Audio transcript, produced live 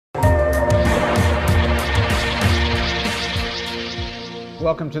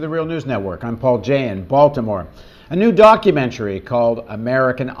Welcome to the Real News Network. I'm Paul Jay in Baltimore. A new documentary called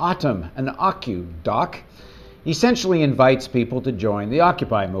American Autumn, an Occudoc, essentially invites people to join the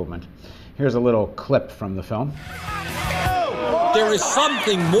Occupy movement. Here's a little clip from the film. There is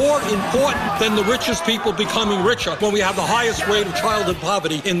something more important than the richest people becoming richer when we have the highest rate of childhood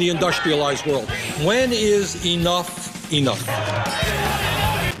poverty in the industrialized world. When is enough enough?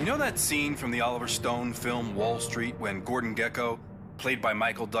 You know that scene from the Oliver Stone film Wall Street when Gordon Gekko, played by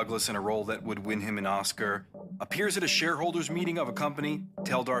Michael Douglas in a role that would win him an Oscar, appears at a shareholders meeting of a company,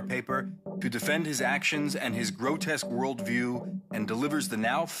 Teldar Paper, to defend his actions and his grotesque worldview, and delivers the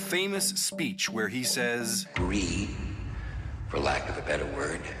now famous speech where he says, "Greed, for lack of a better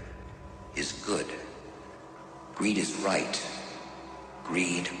word, is good. Greed is right.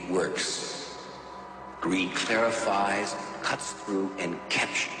 Greed works. Greed clarifies, cuts through, and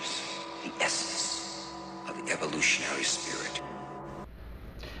captures the essence of the evolutionary spirit."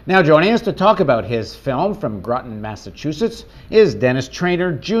 Now joining us to talk about his film from Groton, Massachusetts, is Dennis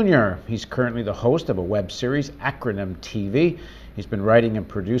Traynor Jr. He's currently the host of a web series, Acronym TV. He's been writing and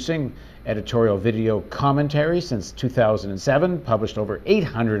producing editorial video commentary since 2007, published over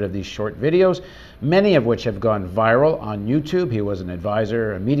 800 of these short videos, many of which have gone viral on YouTube. He was an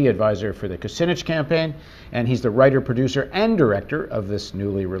advisor, a media advisor for the Kucinich campaign, and he's the writer, producer, and director of this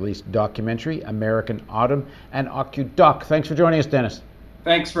newly released documentary, American Autumn, an Occudoc. Thanks for joining us, Dennis.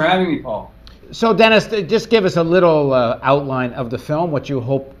 Thanks for having me, Paul. So, Dennis, just give us a little outline of the film, what you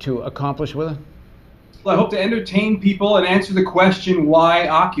hope to accomplish with it. Well, I hope to entertain people and answer the question, why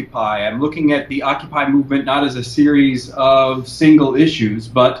Occupy? I'm looking at the Occupy movement not as a series of single issues,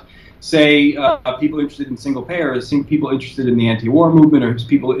 but say people interested in single payers, people interested in the anti-war movement, or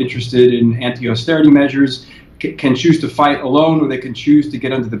people interested in anti-austerity measures can choose to fight alone, or they can choose to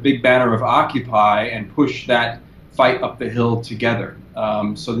get under the big banner of Occupy and push that fight up the hill together.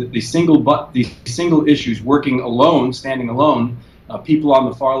 So that these single issues, working alone, standing alone, people on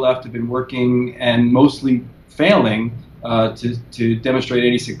the far left have been working and mostly failing to demonstrate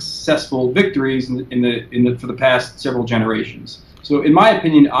any successful victories for the past several generations. So, in my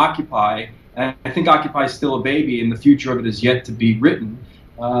opinion, Occupy, and I think Occupy is still a baby, and the future of it is yet to be written,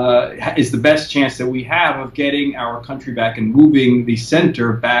 is the best chance that we have of getting our country back and moving the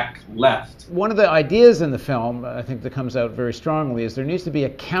center back left. One of the ideas in the film, I think that comes out very strongly, is there needs to be a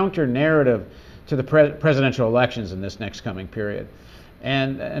counter-narrative to the presidential elections in this next coming period.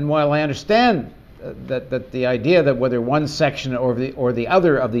 And while I understand that the idea that whether one section or the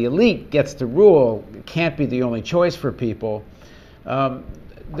other of the elite gets to rule can't be the only choice for people,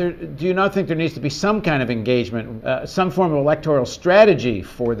 do you not think there needs to be some kind of engagement, some form of electoral strategy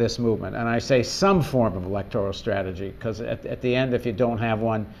for this movement? And I say some form of electoral strategy, because at the end, if you don't have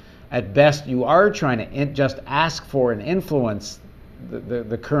one, at best you are trying to just ask for and influence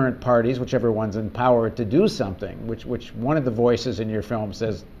the current parties, whichever one's in power, to do something, which one of the voices in your film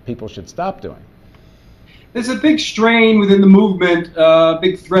says people should stop doing. There's a big strain within the movement,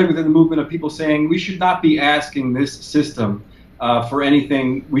 big thread within the movement of people saying we should not be asking this system for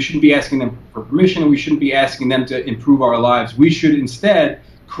anything. We shouldn't be asking them for permission, and we shouldn't be asking them to improve our lives. We should instead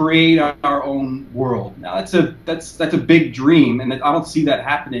create our own world. Now that's a big dream, and I don't see that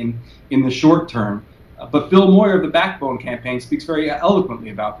happening in the short term. But Bill Moyer of the Backbone campaign speaks very eloquently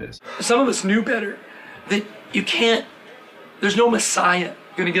about this. Some of us knew better, that there's no Messiah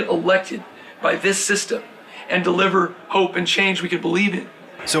going to get elected by this system and deliver hope and change we could believe in.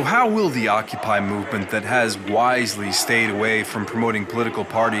 So how will the Occupy movement that has wisely stayed away from promoting political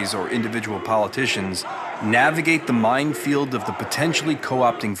parties or individual politicians navigate the minefield of the potentially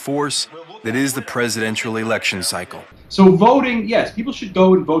co-opting force that is the presidential election cycle? So voting, yes, people should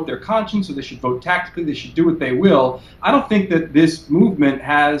go and vote their conscience, or they should vote tactically, they should do what they will. I don't think that this movement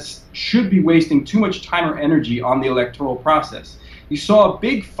should be wasting too much time or energy on the electoral process. You saw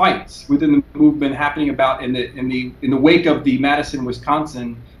big fights within the movement happening about in the wake of the Madison,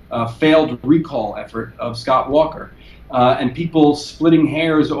 Wisconsin failed recall effort of Scott Walker, and people splitting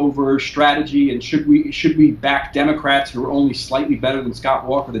hairs over strategy and should we back Democrats who are only slightly better than Scott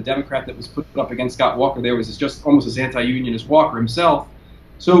Walker. The Democrat that was put up against Scott Walker there was just almost as anti-union as Walker himself.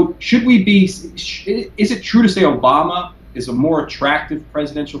 So should we be? Is it true to say Obama is a more attractive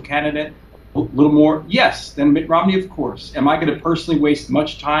presidential candidate? A little more, yes, than Mitt Romney, of course. Am I going to personally waste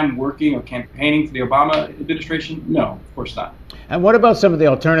much time working or campaigning for the Obama administration? No, of course not. And what about some of the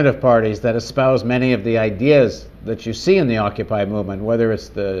alternative parties that espouse many of the ideas that you see in the Occupy movement, whether it's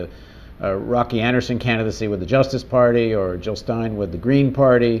the Rocky Anderson candidacy with the Justice Party or Jill Stein with the Green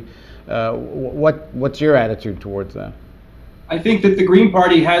Party? What's your attitude towards that? I think that the Green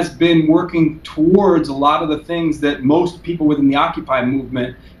Party has been working towards a lot of the things that most people within the Occupy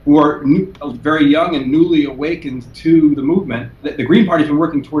movement who are very young and newly awakened to the movement, that the Green Party has been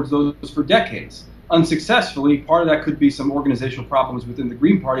working towards those for decades. Unsuccessfully, part of that could be some organizational problems within the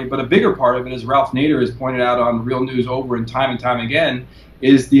Green Party, but a bigger part of it, as Ralph Nader has pointed out on Real News over and time again,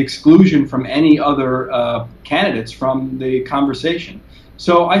 is the exclusion from any other candidates from the conversation.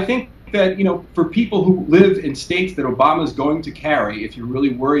 So I think that, you know, for people who live in states that Obama is going to carry, if you're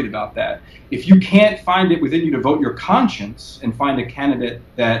really worried about that, if you can't find it within you to vote your conscience and find a candidate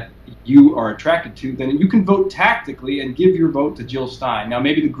that you are attracted to, then you can vote tactically and give your vote to Jill Stein. Now,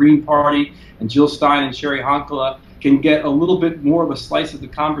 maybe the Green Party and Jill Stein and Sherry Honkala can get a little bit more of a slice of the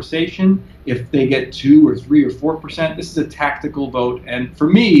conversation if they get 2 or 3 or 4%. This is a tactical vote, and for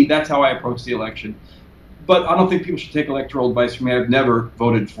me, that's how I approach the election. But I don't think people should take electoral advice from me. I've never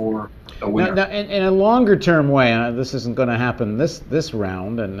voted for a winner. Now, in a longer-term way, this isn't going to happen this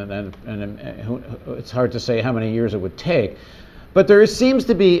round, and it's hard to say how many years it would take. But there seems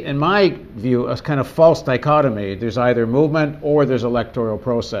to be, in my view, a kind of false dichotomy. There's either movement or there's electoral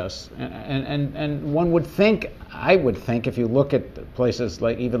process, and one would think, I would think, if you look at places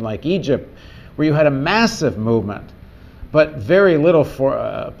like even like Egypt, where you had a massive movement, but very little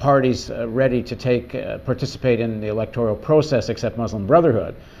for parties ready to participate in the electoral process except Muslim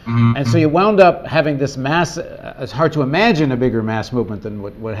Brotherhood. Mm-hmm. And so you wound up having this mass, it's hard to imagine a bigger mass movement than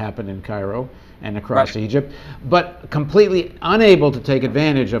what happened in Cairo and across Egypt, but completely unable to take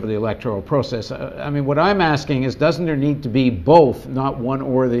advantage of the electoral process. I mean, what I'm asking is, doesn't there need to be both, not one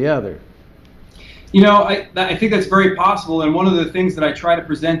or the other? You know, I think that's very possible, and one of the things that I try to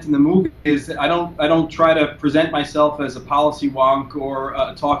present in the movie is that I don't try to present myself as a policy wonk or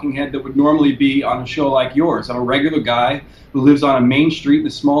a talking head that would normally be on a show like yours. I'm a regular guy who lives on a main street in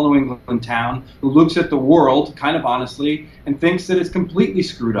a small New England town, who looks at the world, kind of honestly, and thinks that it's completely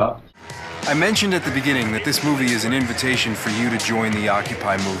screwed up. I mentioned at the beginning that this movie is an invitation for you to join the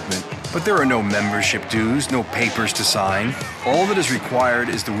Occupy movement. But there are no membership dues, no papers to sign. All that is required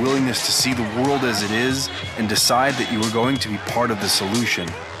is the willingness to see the world as it is and decide that you are going to be part of the solution.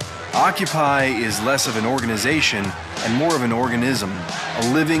 Occupy is less of an organization and more of an organism,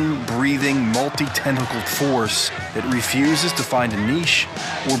 a living, breathing, multi-tentacled force that refuses to find a niche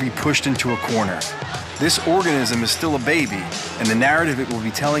or be pushed into a corner. This organism is still a baby, and the narrative it will be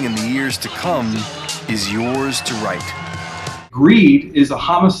telling in the years to come is yours to write. Greed is a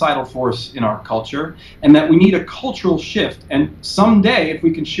homicidal force in our culture, and that we need a cultural shift. And someday, if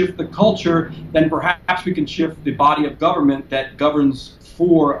we can shift the culture, then perhaps we can shift the body of government that governs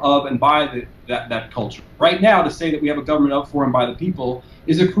for, of, and by that culture. Right now, to say that we have a government of, for, and by the people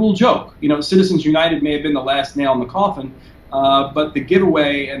is a cruel joke. You know, Citizens United may have been the last nail in the coffin, but the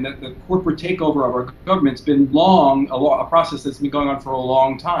giveaway and the corporate takeover of our government's been a process that's been going on for a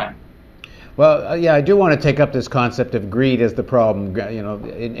long time. Well, yeah, I do want to take up this concept of greed as the problem. You know,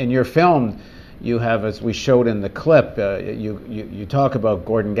 in your film, you have, as we showed in the clip, you talk about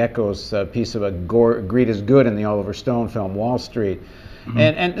Gordon Gekko's piece about greed is good in the Oliver Stone film Wall Street. Mm-hmm.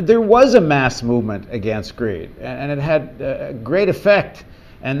 And there was a mass movement against greed, and it had a great effect,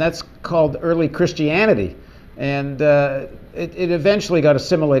 and that's called early Christianity. And it eventually got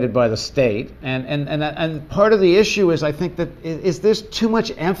assimilated by the state, and part of the issue is, I think, that is there's too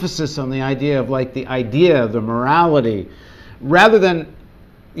much emphasis on the idea of the morality, rather than,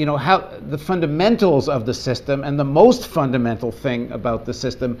 you know, how the fundamentals of the system, and the most fundamental thing about the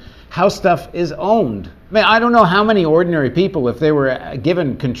system, how stuff is owned. I mean, I don't know how many ordinary people, if they were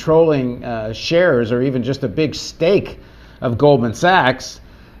given controlling shares or even just a big stake of Goldman Sachs,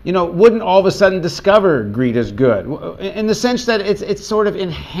 you know, wouldn't all of a sudden discover greed is good, in the sense that it's sort of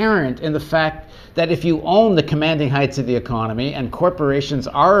inherent in the fact that if you own the commanding heights of the economy, and corporations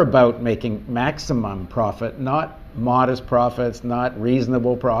are about making maximum profit, not modest profits, not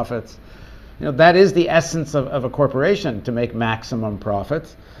reasonable profits, you know, that is the essence of a corporation, to make maximum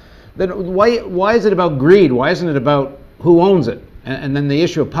profits, then why is it about greed? Why isn't it about who owns it? And then the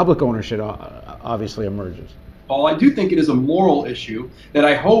issue of public ownership obviously emerges. Paul, I do think it is a moral issue that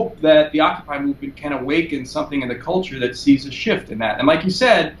I hope that the Occupy movement can awaken something in the culture that sees a shift in that. And like you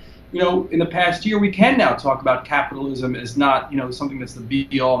said, you know, in the past year, we can now talk about capitalism as not, you know, something that's the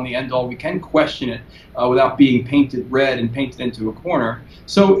be-all and the end-all. We can question it without being painted red and painted into a corner.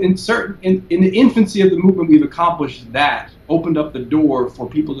 So in the infancy of the movement, we've accomplished that, opened up the door for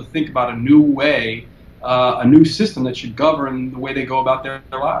people to think about a new way, a new system that should govern the way they go about their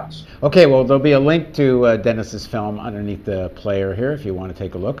lives. Okay, well, there'll be a link to Dennis's film underneath the player here if you want to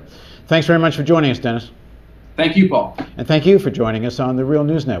take a look. Thanks very much for joining us, Dennis. Thank you, Paul. And thank you for joining us on the Real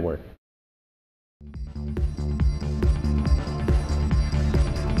News Network.